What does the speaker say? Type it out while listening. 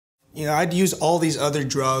I'd use all these other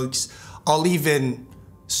drugs. I'll even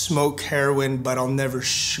smoke heroin, but I'll never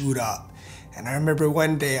shoot up. And I remember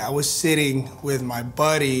one day I was sitting with my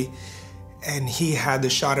buddy and he had the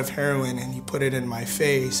shot of heroin and he put it in my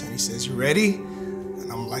face and he says, "You ready?"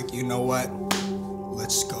 And I'm like, you know what?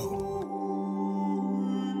 Let's go.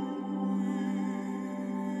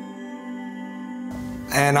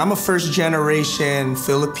 And I'm a first-generation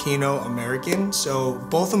Filipino-American, so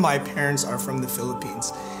both of my parents are from the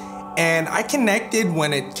Philippines. And I connected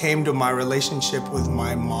when it came to my relationship with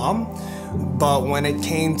my mom, but when it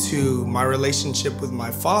came to my relationship with my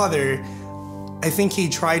father, I think he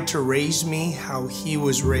tried to raise me how he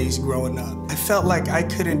was raised growing up. I felt like I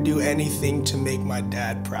couldn't do anything to make my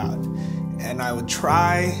dad proud. And I would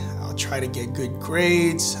try, I'll try to get good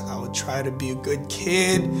grades, I would try to be a good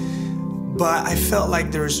kid, but I felt like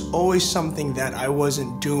there was always something that I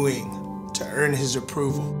wasn't doing to earn his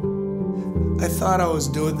approval. I thought I was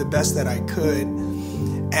doing the best that I could.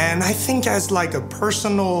 And I think as like a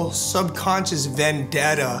personal subconscious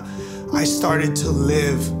vendetta, I started to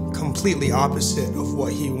live completely opposite of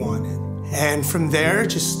what he wanted. And from there,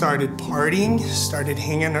 just started partying, started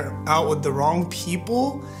hanging out with the wrong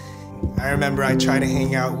people. I remember I tried to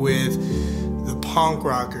hang out with the punk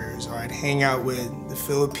rockers, or I'd hang out with the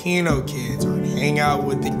Filipino kids, or I'd hang out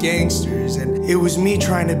with the gangsters. And it was me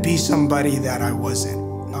trying to be somebody that I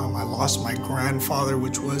wasn't. I lost my grandfather,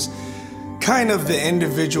 which was kind of the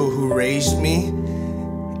individual who raised me.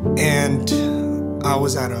 And I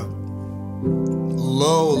was at a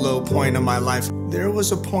low point in my life. There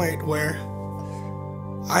was a point where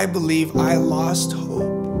I believe I lost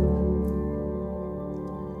hope.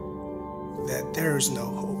 That there is no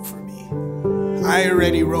hope for me. I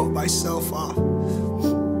already wrote myself off.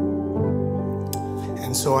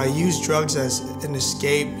 And so I used drugs as an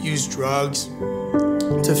escape, used drugs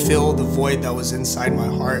to fill the void that was inside my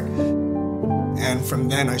heart. And from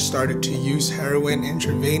then I started to use heroin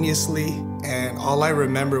intravenously, and all I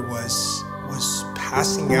remember was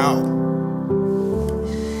passing out.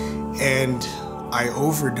 And I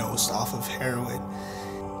overdosed off of heroin.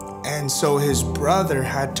 And so his brother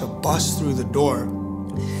had to bust through the door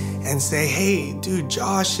and say, "Hey, dude,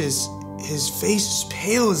 Josh, his face is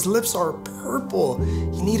pale, his lips are purple.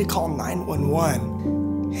 You need to call 911.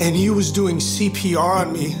 And he was doing CPR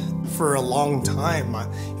on me for a long time.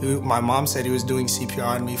 My mom said he was doing CPR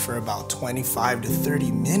on me for about 25 to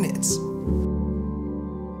 30 minutes.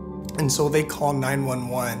 And so they call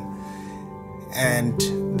 911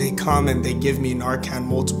 and they come and they give me Narcan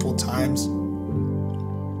multiple times.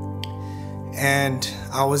 And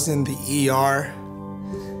I was in the ER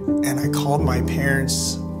and I called my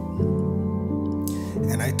parents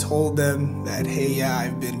and I told them that, hey, yeah,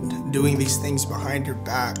 I've been doing these things behind your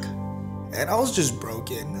back. And I was just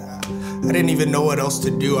broken. I didn't even know what else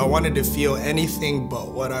to do. I wanted to feel anything but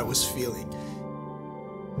what I was feeling.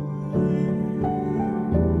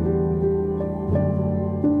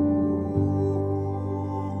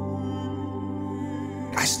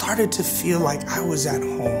 I started to feel like I was at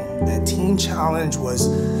home. That Teen Challenge was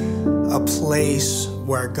a place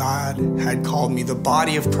where God had called me. The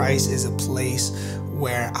body of Christ is a place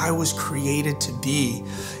where I was created to be.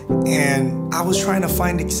 And I was trying to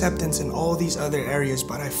find acceptance in all these other areas,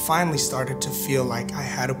 but I finally started to feel like I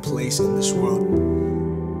had a place in this world.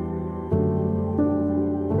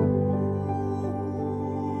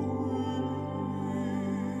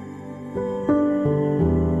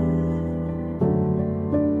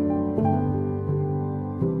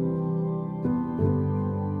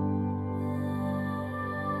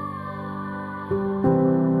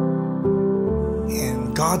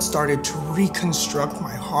 God started to reconstruct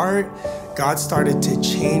my heart. God started to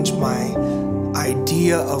change my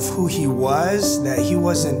idea of who he was, that he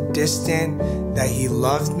wasn't distant, that he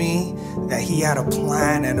loved me, that he had a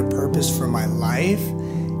plan and a purpose for my life,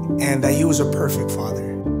 and that he was a perfect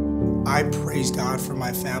father. I praise God for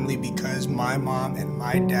my family because my mom and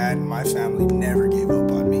my dad and my family never gave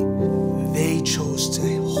up on me. They chose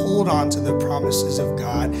to hold on to the promises of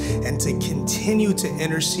God and to continue to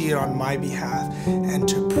intercede on my behalf and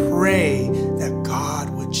to pray that God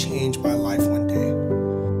would change my life.